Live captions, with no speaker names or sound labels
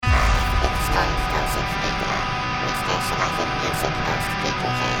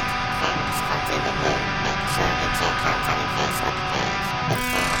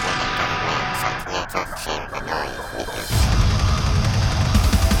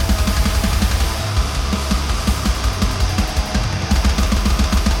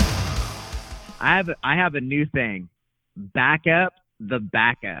I have a new thing. Backup the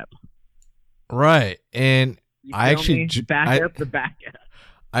backup. Right. And You I feel actually me? Backup the backup.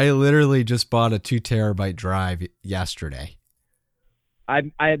 I literally just bought a 2 terabyte drive yesterday.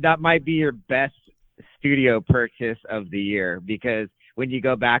 I that might be your best studio purchase of the year, because when you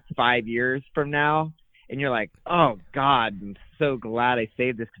go back 5 years from now and you're like, oh God, I'm so glad I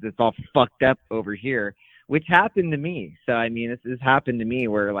saved this because it's all fucked up over here, which happened to me. So I mean, this has happened to me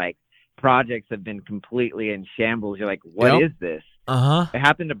where like projects have been completely in shambles. You're like, what is this? It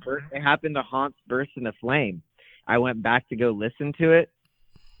happened to Haunt's Burst into Flame. I went back to go listen to it,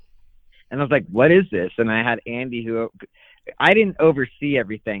 and I was like, what is this? And I had Andy, who I didn't oversee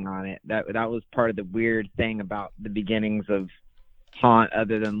everything on it. That was part of the weird thing about the beginnings of Haunt,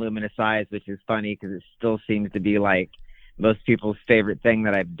 other than Luminous Eyes, which is funny because it still seems to be like most people's favorite thing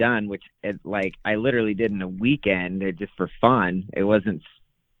that I've done, which I literally did in a weekend just for fun. It wasn't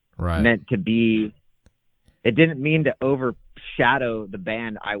meant to be. It didn't mean to overshadow the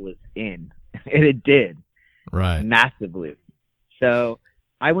band I was in. And it did. Right. Massively. So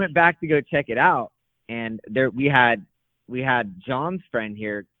I went back to go check it out, and we had John's friend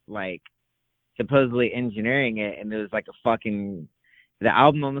here, like supposedly engineering it, and it was like the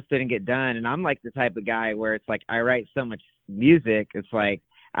album almost didn't get done. And I'm like the type of guy where it's like I write so much music, it's like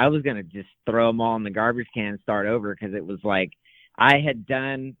I was gonna just throw them all in the garbage can and start over, because it was like I had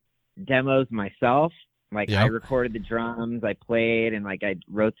done demos myself. Like I recorded the drums, I played, and like I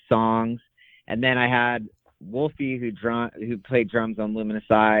wrote songs, and then I had Wolfie who played drums on Luminous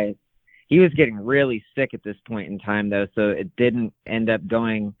Eyes. He was getting really sick at this point in time though, so it didn't end up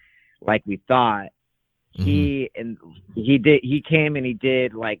going like we thought. Mm-hmm. He came and he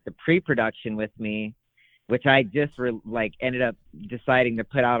did like the pre-production with me, which I just ended up deciding to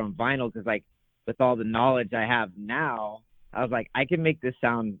put out on vinyl, because like with all the knowledge I have now, I was like, I can make this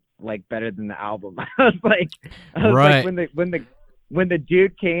sound like better than the album. I was like when the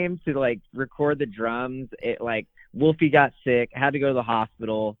dude came to like record the drums, it like Wolfie got sick, had to go to the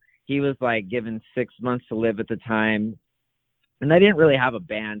hospital. He was like given 6 months to live at the time, and I didn't really have a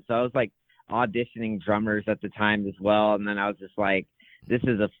band, so I was like auditioning drummers at the time as well. And then I was just like, this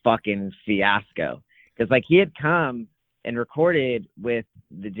is a fucking fiasco, because like he had come and recorded with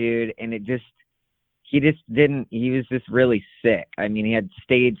the dude, and he was just really sick. I mean, he had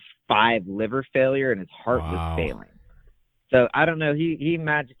stage 5 liver failure, and his heart was failing. So I don't know. He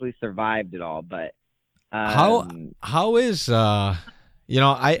magically survived it all. But how is I've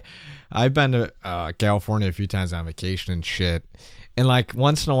been to California a few times on vacation and shit, and like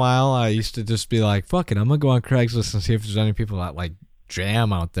once in a while I used to just be like, fuck it, I'm gonna go on Craigslist and see if there's any people that like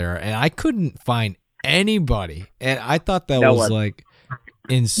jam out there, and I couldn't find anybody, and I thought that was like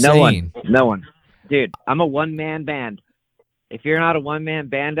insane. No one. Dude, I'm a one-man band. If you're not a one-man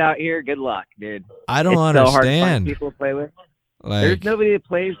band out here, good luck, dude. I don't understand. So hard to find people to play with. Like, there's nobody that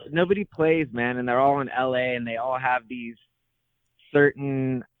plays. Nobody plays, man, and they're all in LA, and they all have these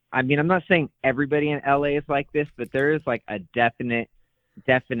certain. I mean, I'm not saying everybody in LA is like this, but there is like a definite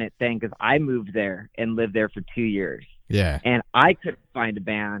thing, because I moved there and lived there for 2 years. Yeah. And I couldn't find a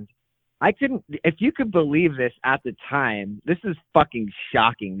band. I couldn't. If you could believe this at the time, this is fucking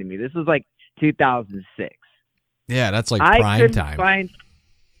shocking to me. This was like 2006. Yeah, that's like prime time.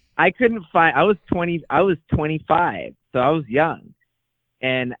 I couldn't find. I was 20. I was 25, so I was young,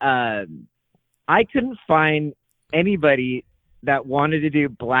 and I couldn't find anybody that wanted to do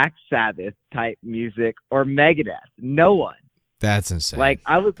Black Sabbath type music or Megadeth. No one. That's insane. Like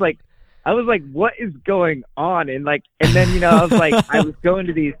I was like, what is going on? And then I was like, I was going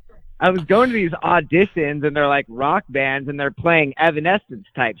to these auditions, and they're like rock bands, and they're playing Evanescence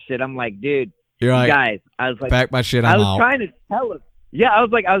type shit. I'm like, dude, you're like, guys. I was like, pack my shit. I was trying to tell them. Yeah, I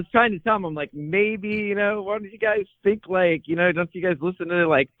was trying to tell them. I'm like, maybe why don't you guys think like don't you guys listen to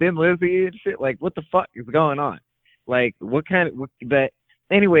like Thin Lizzy and shit? Like, what the fuck is going on? Like, but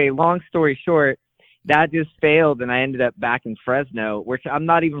anyway, long story short, that just failed, and I ended up back in Fresno, which I'm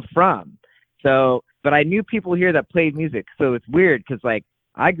not even from. So, but I knew people here that played music, so it's weird because like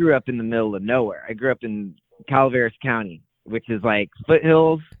I grew up in the middle of nowhere. I grew up in Calaveras County, which is like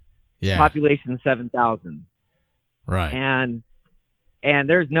foothills, population 7,000, right? And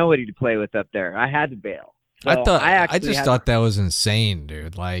there's nobody to play with up there. I had to bail. So I just thought that was insane,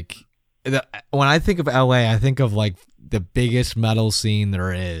 dude. Like, when I think of LA, I think of like the biggest metal scene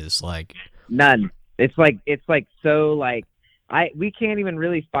there is. Like, none. It's like so like we can't even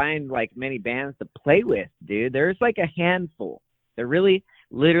really find like many bands to play with, dude. There's like a handful. There really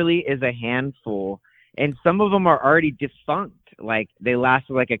literally is a handful, and some of them are already defunct. Like they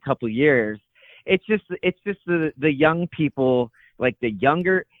lasted like a couple years. It's just the young people, like the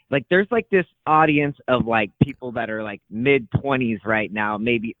younger, like there's like this audience of like people that are like mid-20s right now,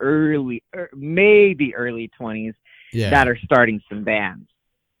 maybe early 20s that are starting some bands.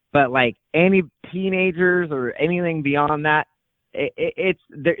 But like any teenagers or anything beyond that,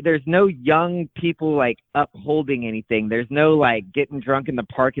 there's no young people like upholding anything. There's no like getting drunk in the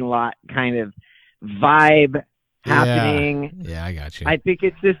parking lot kind of vibe happening. Yeah, I got you. I think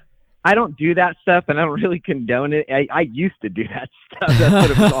it's just, I don't do that stuff, and I don't really condone it. I used to do that stuff. That's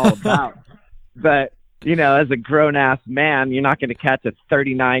what it was all about. But, you know, as a grown-ass man, you're not going to catch a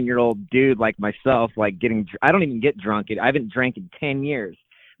 39-year-old dude like myself, like I don't even get drunk. I haven't drank in 10 years.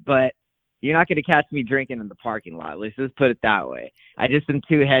 But you're not going to catch me drinking in the parking lot. Let's just put it that way. I just am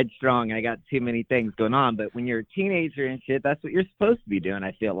too headstrong. I got too many things going on. But when you're a teenager and shit, that's what you're supposed to be doing,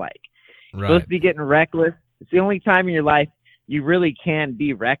 I feel like. Right. Supposed to be getting reckless. It's the only time in your life you really can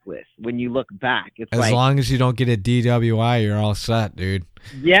be reckless when you look back. It's as long as you don't get a DWI, you're all set, dude.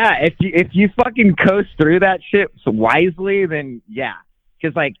 Yeah, if you fucking coast through that shit wisely, then yeah.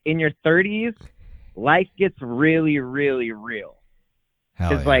 Because like in your 30s, life gets really, really real.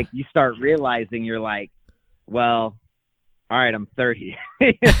 Because like you start realizing you're like, well, all right, I'm 30.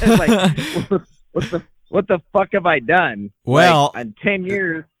 Like, what the fuck have I done? Well, like, in 10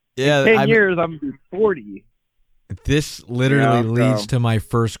 years, yeah, 10 years, I'm gonna be 40. This literally leads to my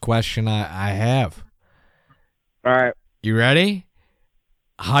first question I have. All right. You ready?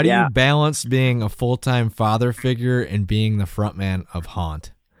 How do you balance being a full-time father figure and being the frontman of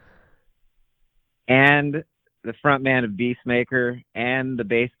Haunt? And the frontman of Beastmaker and the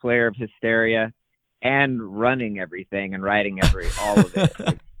bass player of Hysteria and running everything and writing all of it.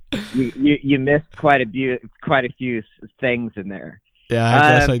 Like, you missed quite a few things in there. Yeah,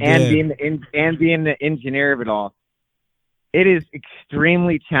 I guess I did. And being the engineer of it all. It is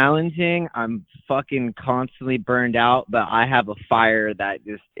extremely challenging. I'm fucking constantly burned out, but I have a fire that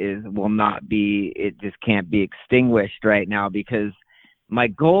just can't be extinguished right now, because my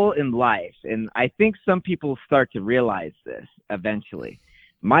goal in life, and I think some people start to realize this eventually,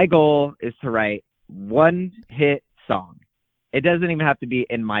 my goal is to write one hit song. It doesn't even have to be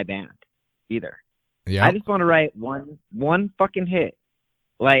in my band either. Yeah. I just want to write one fucking hit.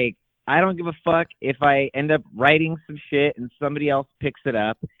 Like, I don't give a fuck if I end up writing some shit and somebody else picks it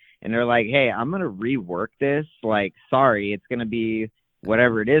up and they're like, hey, I'm going to rework this. Like, sorry, it's going to be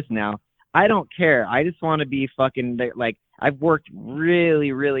whatever it is now. I don't care. I just want to be fucking, like, I've worked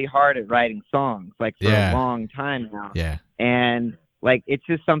really, really hard at writing songs, like, for a long time now. Yeah. And, like, it's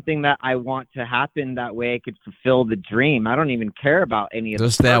just something that I want to happen. That way I could fulfill the dream. I don't even care about any of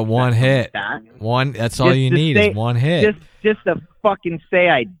just that one hit. That's all you need is one hit. Just to fucking say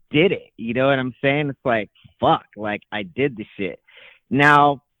I did it. You know what I'm saying? It's like, fuck, like, I did the shit.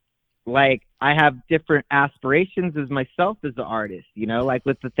 Now, like, I have different aspirations as myself as an artist, you know, like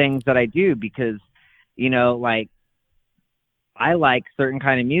with the things that I do, because, you know, like, I like certain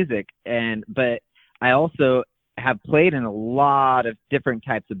kind of music, but I also have played in a lot of different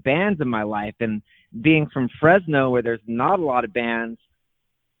types of bands in my life, and being from Fresno where there's not a lot of bands.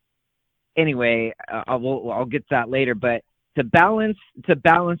 Anyway, I'll get to that later, but to balance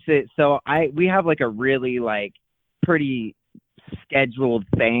it, so we have like a really like pretty scheduled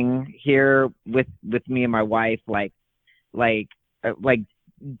thing here with me and my wife, like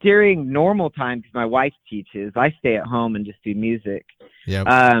during normal time, because my wife teaches, I stay at home and just do music. Yep.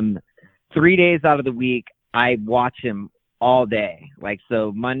 3 days out of the week I watch him all day. Like,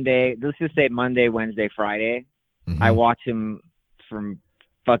 so Monday, let's just say Monday, Wednesday, Friday, I watch him from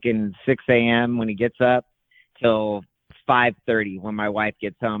fucking 6 a.m. when he gets up till 5:30 when my wife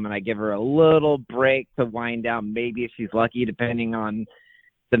gets home, and I give her a little break to wind down, maybe if she's lucky, depending on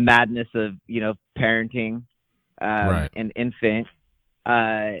the madness of, you know, parenting an infant.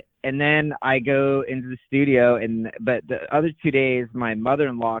 And then I go into the studio, but the other 2 days my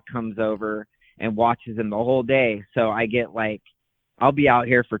mother-in-law comes over and watches him the whole day. So I get like, I'll be out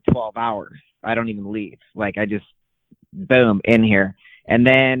here for 12 hours. I don't even leave. Like, I just boom in here. And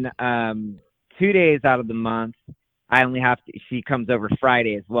then 2 days out of the month, I only have to, she comes over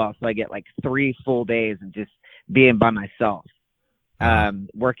Friday as well. So I get like 3 full days of just being by myself,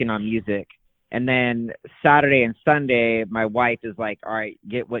 working on music. And then Saturday and Sunday, my wife is like, all right,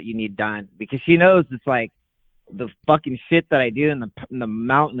 get what you need done. Because she knows it's like the fucking shit that I do and the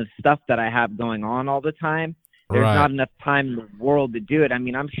mountain of stuff that I have going on all the time. There's not enough time in the world to do it. I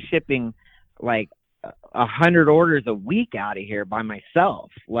mean, I'm shipping like 100 orders a week out of here by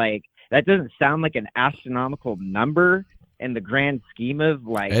myself. Like, that doesn't sound like an astronomical number in the grand scheme of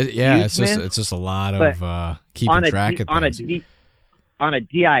like, it's just a lot of keeping track of things. On a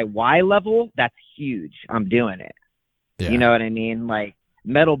DIY level, that's huge. I'm doing it. Yeah. You know what I mean? Like,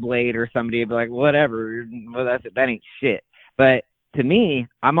 Metal Blade or somebody would be like, whatever, well, that ain't shit. But to me,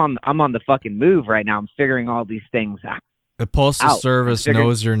 I'm on the fucking move right now. I'm figuring all these things out. The Postal Service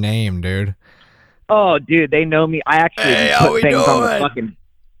knows your name, dude. Oh, dude, they know me. I actually put things on the fucking.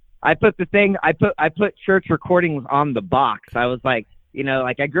 I put church recordings on the box. I was like, you know,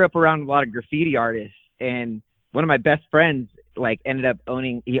 like I grew up around a lot of graffiti artists, and one of my best friends like ended up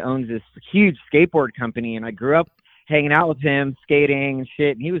owns this huge skateboard company, and I grew up hanging out with him, skating and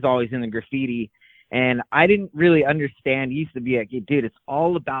shit, and he was always in the graffiti. And I didn't really understand. He used to be like, dude, it's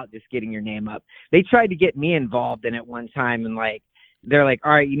all about just getting your name up. They tried to get me involved in it one time, and like, they're like,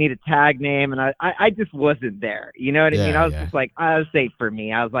 all right, you need a tag name. And I just wasn't there. You know what I mean? I was just like, I was safe for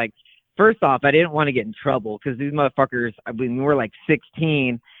me. I was like, first off, I didn't want to get in trouble because these motherfuckers, I mean, we were like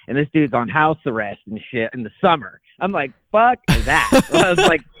 16 and this dude's on house arrest and shit in the summer. I'm like, fuck that.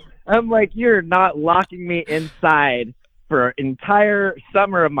 I'm like, you're not locking me inside for an entire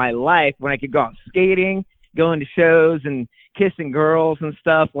summer of my life when I could go out skating, going to shows and kissing girls and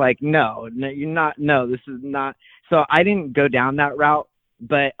stuff. Like, no, you're not. No, this is not. So I didn't go down that route.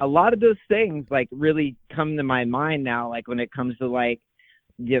 But a lot of those things like really come to my mind now, like when it comes to like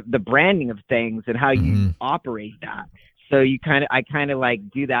the branding of things and how you operate that. So I kind of like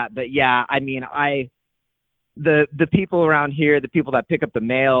do that. But yeah, I mean, the people around here, the people that pick up the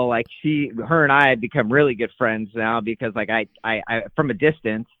mail, like her and I have become really good friends now because like I from a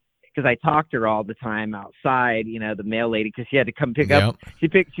distance, because I talk to her all the time outside, you know, the mail lady, because she had to come pick up.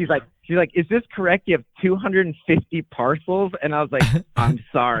 She's like, is this correct? You have 250 parcels? And I was like, I'm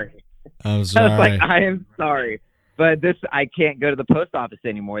sorry. I'm sorry. I was like, I am sorry. But I can't go to the post office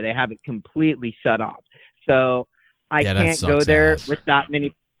anymore. They have it completely shut off. So I can't go there with that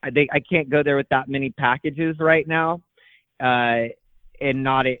many. I can't go there with that many packages right now. And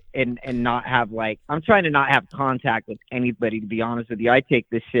not have like, I'm trying to not have contact with anybody, to be honest with you. I take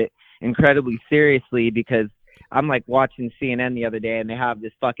this shit incredibly seriously because I'm like watching CNN the other day and they have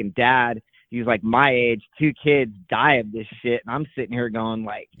this fucking dad. He's like my age, 2 kids die of this shit. And I'm sitting here going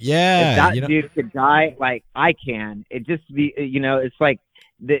like, if that dude could die, like I can. It just be, you know, it's like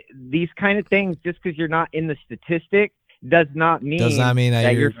these kind of things, just because you're not in the statistic does not mean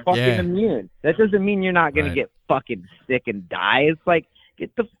that you're fucking immune. That doesn't mean you're not going to get fucking sick and die. It's like,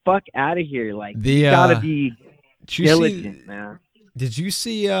 get the fuck out of here. Like, you gotta be diligent, man. Did you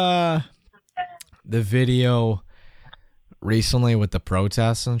see the video recently with the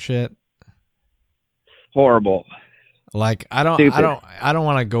protests and shit? Horrible. Like, I don't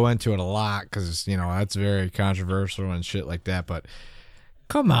want to go into it a lot because, you know, that's very controversial and shit like that, but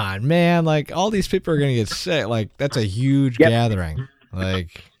come on, man. Like, all these people are going to get sick. Like, that's a huge gathering.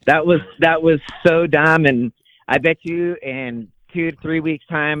 Like, that was so dumb. And I bet you in 2 to 3 weeks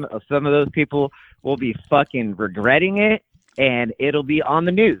time, some of those people will be fucking regretting it, and it'll be on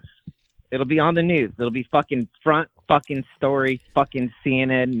the news. It'll be on the news. It'll be fucking front fucking story, fucking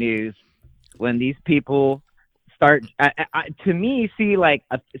CNN news when these people start. To me, see, like,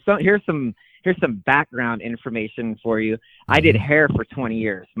 here's some background information for you. I did hair for 20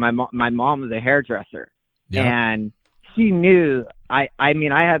 years. My mom was a hairdresser, and she knew. I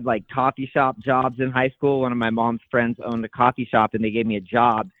mean, I had like coffee shop jobs in high school. One of my mom's friends owned a coffee shop, and they gave me a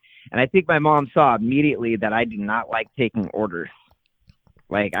job. And I think my mom saw immediately that I do not like taking orders.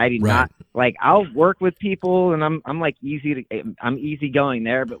 Like, I do not like. I'll work with people, and I'm like I'm easygoing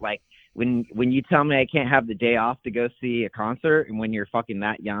there. But like when you tell me I can't have the day off to go see a concert, and when you're fucking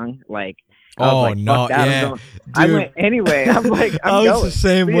that young, like. I went anyway. I'm like, I was the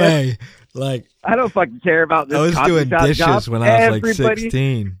same way. Like, I don't fucking care about this. I was doing dishes when I was like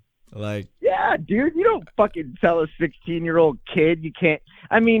 16. Like, yeah, dude, you don't fucking tell a 16-year-old kid you can't.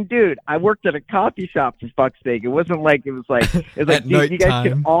 I mean, dude, I worked at a coffee shop, for fuck's sake. It wasn't like it was like dude, you guys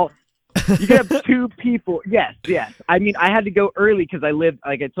can all. You can have 2 people. Yes. I mean, I had to go early because I lived,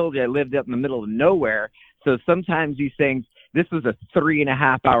 like I told you, I lived up in the middle of nowhere. So sometimes these things. This was a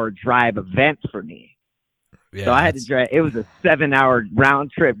 3.5-hour drive event for me. Yeah, so I had to drive. It was a 7-hour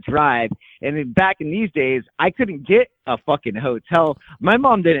round trip drive. And then back in these days, I couldn't get a fucking hotel. My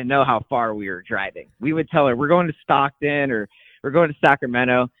mom didn't know how far we were driving. We would tell her we're going to Stockton or we're going to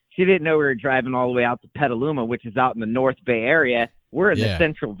Sacramento. She didn't know we were driving all the way out to Petaluma, which is out in the North Bay area. We're in the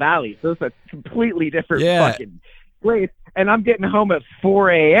Central Valley. So it's a completely different fucking place. And I'm getting home at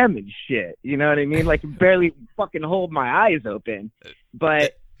 4 a.m. and shit. You know what I mean? Like, barely fucking hold my eyes open.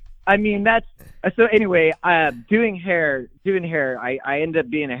 But, I mean, that's... So, anyway, doing hair, I ended up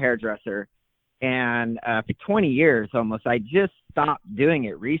being a hairdresser. And for 20 years, almost, I just stopped doing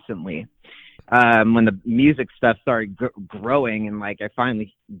it recently. When the music stuff started growing and, like, I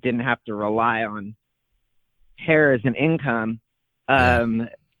finally didn't have to rely on hair as an income.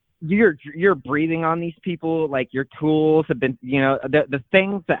 You're breathing on these people, like your tools have been, the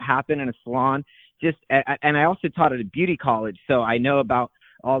things that happen in a salon. And I also taught at a beauty college, so I know about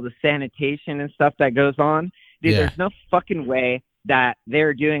all the sanitation and stuff that goes on. Dude, there's no fucking way that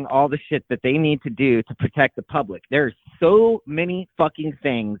they're doing all the shit that they need to do to protect the public. There's so many fucking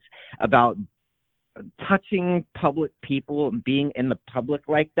things about touching public people and being in the public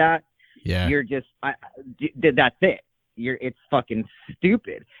like that. Yeah. You're just, that's it. It's fucking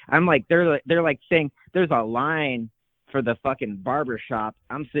stupid. I'm like, they're like saying there's a line for the fucking barber shop.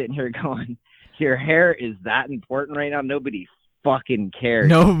 I'm sitting here going, your hair is that important right now? Nobody fucking cares.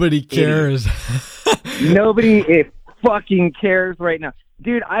 Nobody cares. Nobody fucking cares right now.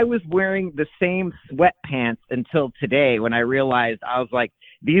 Dude, I was wearing the same sweatpants until today when I realized, I was like,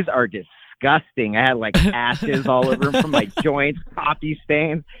 these are disgusting. I had like ashes all over them from my joints, coffee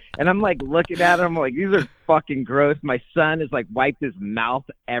stains. And I'm like looking at them, I'm like, these are fucking gross. My son has like wiped his mouth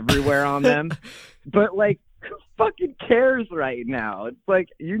everywhere on them. But like, who fucking cares right now? It's like,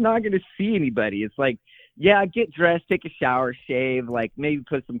 you're not going to see anybody. It's like, yeah, get dressed, take a shower, shave, like maybe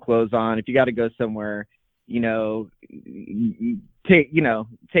put some clothes on. If you got to go somewhere, take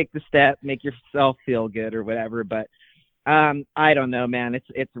the step, make yourself feel good or whatever. But I don't know, man.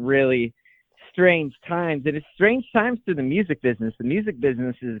 It's really strange times, and it's strange times to the music business. The music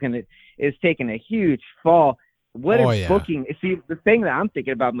business is taking a huge fall. Booking? See, the thing that I'm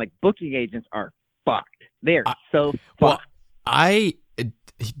thinking about, I'm like, booking agents are fucked. They are so fucked. I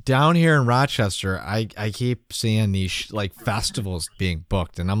down here in Rochester, I keep seeing these like festivals being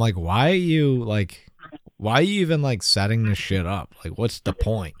booked, and I'm like, why are you even like setting this shit up? Like, what's the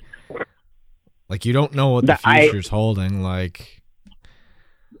point? Like, you don't know what the future's holding. Like,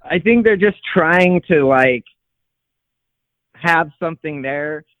 I think they're just trying to like have something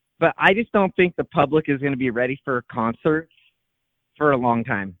there, but I just don't think the public is going to be ready for concerts for a long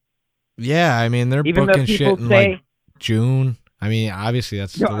time. Yeah, I mean, they're booking shit in like June. I mean, obviously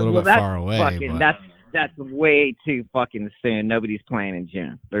that's a little bit far away. That's way too fucking soon. Nobody's playing in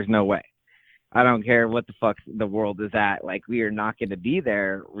June. There's no way. I don't care what the fuck the world is at. Like, we are not going to be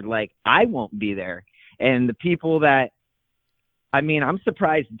there. Like, I won't be there. And the people that, I mean, I'm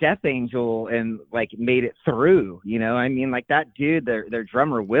surprised Death Angel and like made it through, I mean, like that dude, their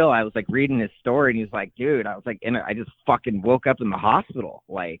drummer Will, I was like reading his story and he's like, dude, I was like, I just fucking woke up in the hospital.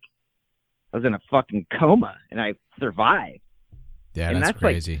 Like, I was in a fucking coma and I survived. Yeah, and that's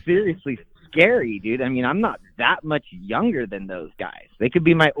crazy. Like seriously scary, dude. I mean, I'm not that much younger than those guys. They could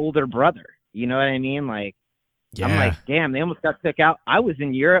be my older brother. You know what I mean? Like, yeah. I'm like, damn, they almost got took out. I was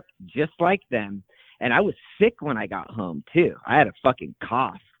in Europe just like them, and I was sick when I got home too. I had a fucking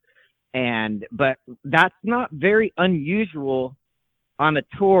cough, but that's not very unusual on a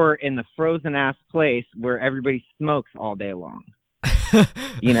tour in the frozen ass place where everybody smokes all day long.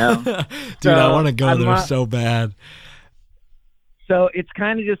 Dude, I want to go there so bad. So it's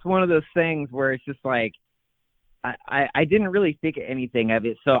kind of just one of those things where it's just like, I didn't really think of anything of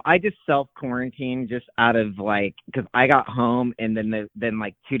it. So I just self-quarantined just out of like, because I got home and then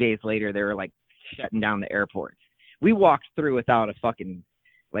like 2 days later, they were like shutting down the airports. We walked through without a fucking,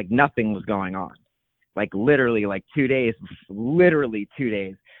 like nothing was going on. Like literally 2 days,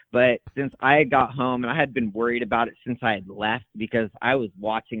 But since I got home, and I had been worried about it since I had left because I was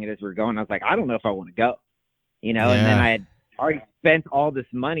watching it as we were going. I was like, I don't know if I want to go, and then I had already spent all this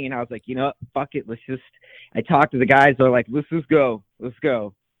money and I was like, you know what, fuck it. I talked to the guys. They're like, let's go.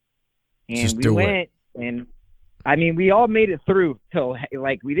 And just we went and I mean, we all made it through till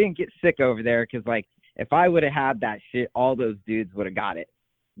like, we didn't get sick over there. Cause like, if I would have had that shit, all those dudes would have got it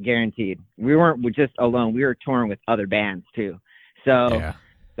guaranteed. We weren't just alone. We were touring with other bands too. So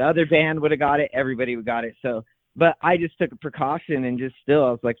the other band would have got it. Everybody would got it. So, but I just took a precaution and I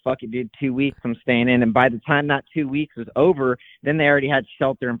was like, fuck it, dude, 2 weeks I'm staying in. And by the time that 2 weeks was over, then they already had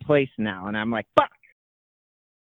shelter in place now. And I'm like, fuck,